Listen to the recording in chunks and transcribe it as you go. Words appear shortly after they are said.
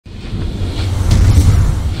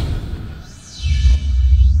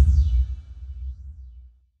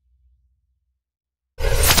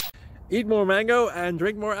Eat more mango and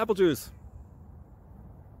drink more apple juice.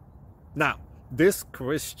 Now, this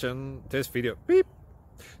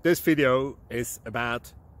video is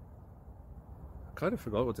about, I kind of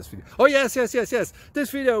forgot what this video. Oh yes.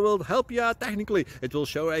 This video will help you out technically. It will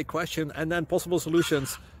show a question and then possible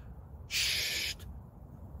solutions. Shh.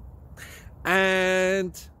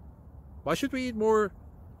 And why should we eat more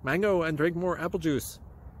mango and drink more apple juice?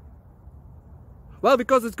 Well,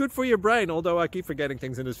 because it's good for your brain, although I keep forgetting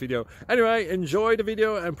things in this video. Anyway, enjoy the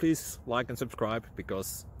video and please like and subscribe,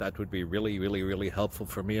 because that would be really helpful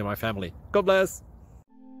for me and my family. God bless!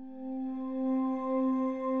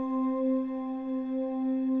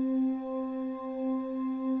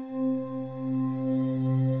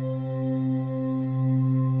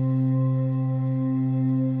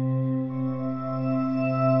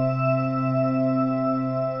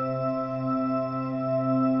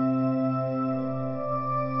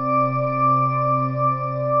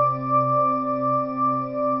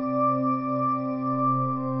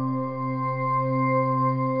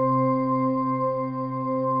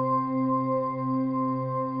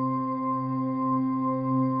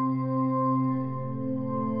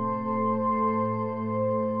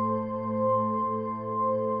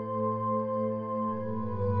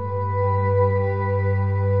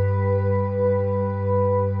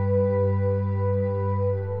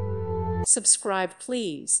 Subscribe,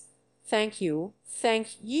 please. Thank you.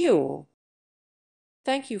 Thank you.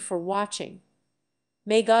 Thank you for watching.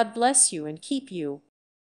 May God bless you and keep you.